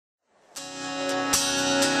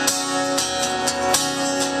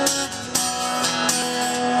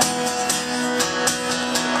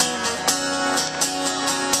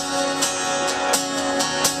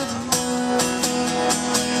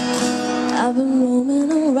been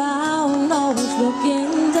roaming around, always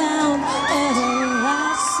looking down at all I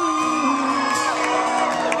see.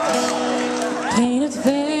 Painted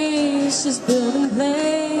faces, building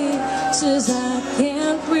places I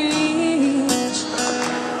can't reach.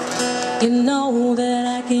 You know that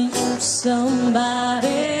I can use somebody.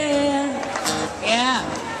 Yeah.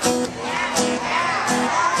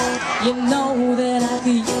 You know that I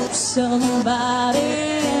can use somebody.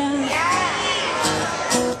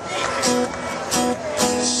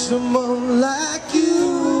 Someone like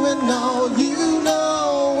you and all you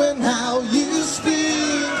know and how you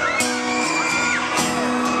speak.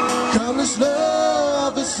 Come this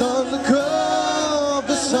love is on the curve,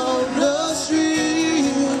 it's on the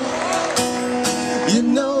street. You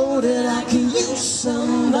know that I can use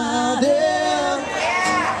somebody.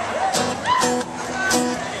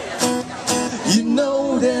 You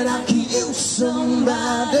know that I can use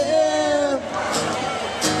somebody.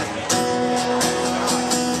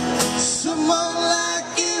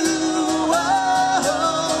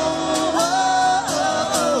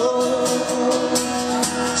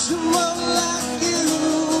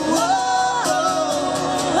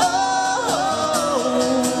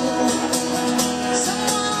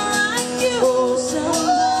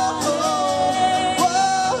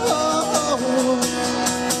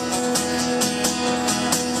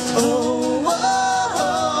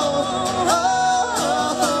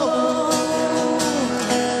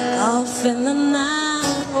 In the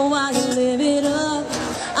night, while you live it up,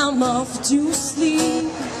 I'm off to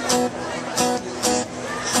sleep,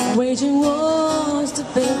 waging wars to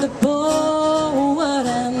paint the forward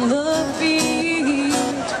and the beat.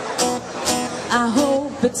 I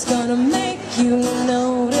hope it's gonna make you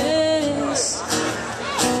notice.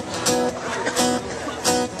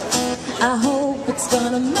 I hope it's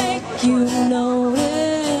gonna make you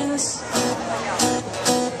notice.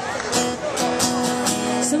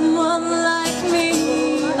 Someone like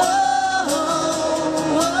me, oh,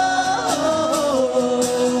 oh, oh.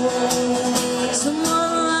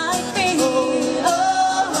 Someone like me, oh,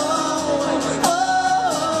 oh, oh.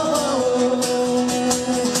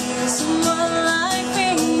 Someone like me,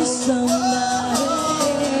 somebody,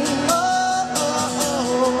 oh, oh, oh,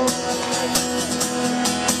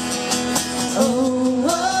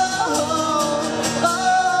 oh, oh.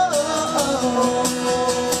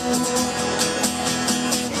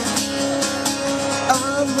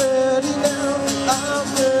 I'm ready now,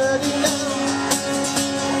 I'm ready now.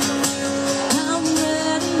 I'm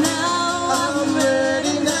ready now, I'm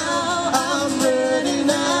ready now, I'm ready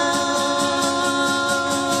now.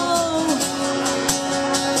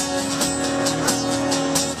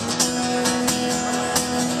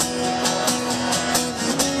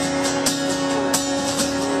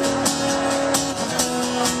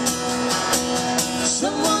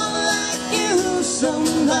 Someone like you,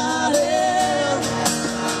 somebody.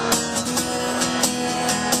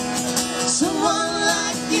 Someone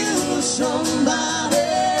like you, somebody.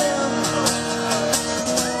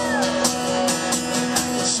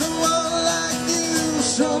 Someone like you,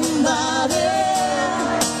 somebody.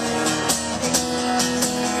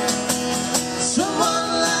 Someone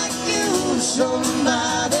like you,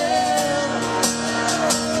 somebody.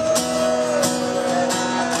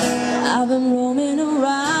 I've been roaming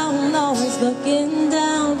around, always looking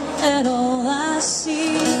down at all I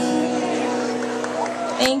see.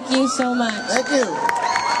 Thank you so much. Thank you.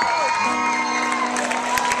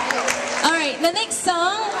 All right, the next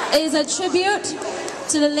song is a tribute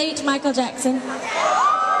to the late Michael Jackson.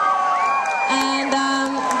 And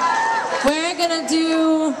we're gonna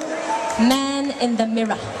do Man in the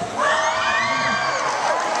Mirror.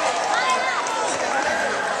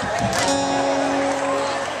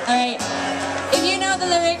 All right, if you know the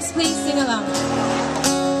lyrics, please sing along.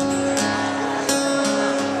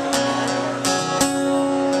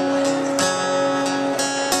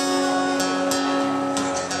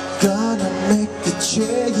 Gonna make a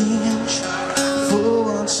change for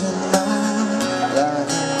once in my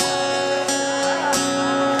life.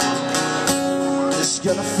 Just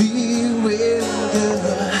gonna feel real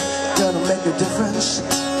good. Gonna make a difference.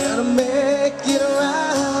 Gonna make it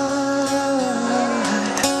right.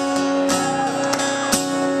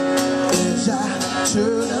 As I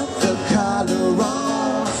turn up the collar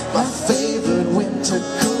on my favorite winter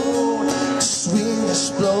coat, swing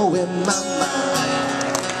is blowing my mind.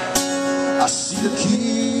 I see the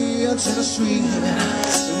kids in the street,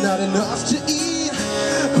 not enough to eat.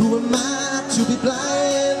 Who am I to be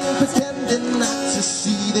blind, pretending not to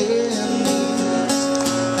see their needs?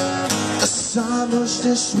 The summer's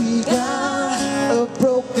this week, a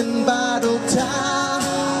broken bottle tie,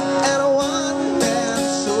 and a one-man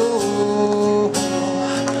soul.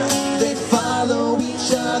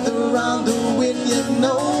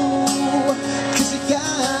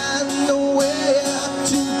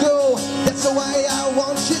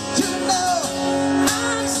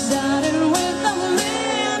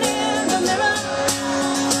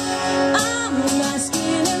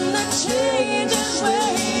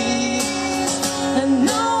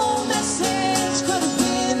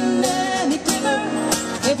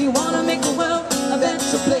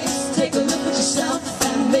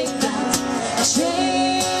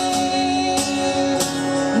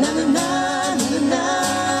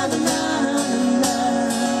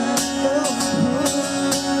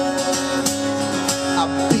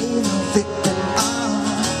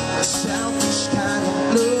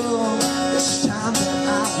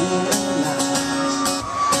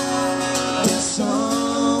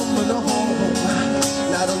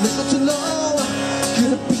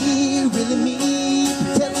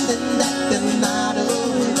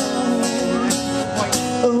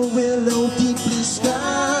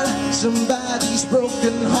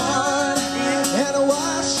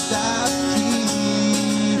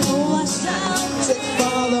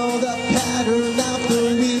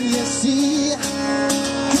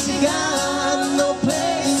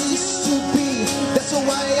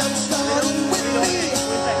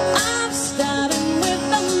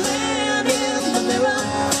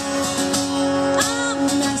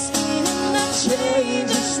 change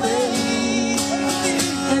this way.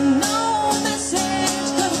 And no message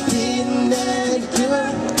could have been any clearer.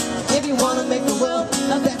 If you wanna make the world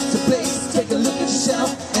a better place, take a look at yourself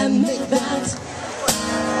and make that.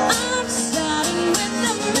 I'm starting with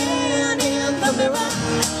the man in the mirror.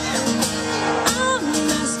 I'm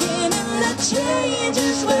asking him to change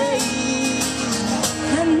his ways.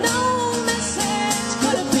 And no message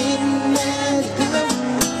could have been any clearer.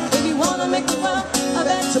 If you wanna make the world a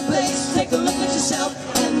better place, take a look at yourself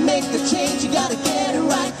and make the change. You gotta get it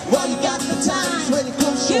right while you got the time. When you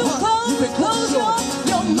close your heart, you can close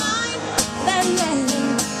your mind. That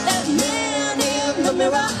man in the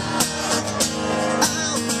mirror.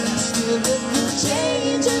 I'm asking him to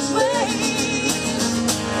change his ways.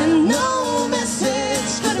 And no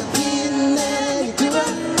message could have been any clearer.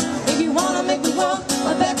 If you wanna make the world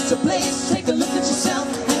a better place, take a look at yourself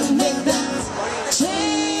and make that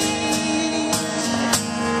change.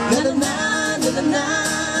 Na na na na na na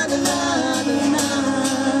na na na.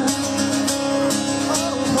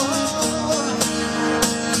 Oh, oh.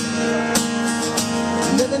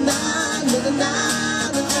 Na na na na na na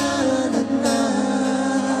na na na.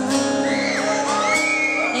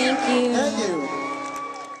 Thank you. Thank you.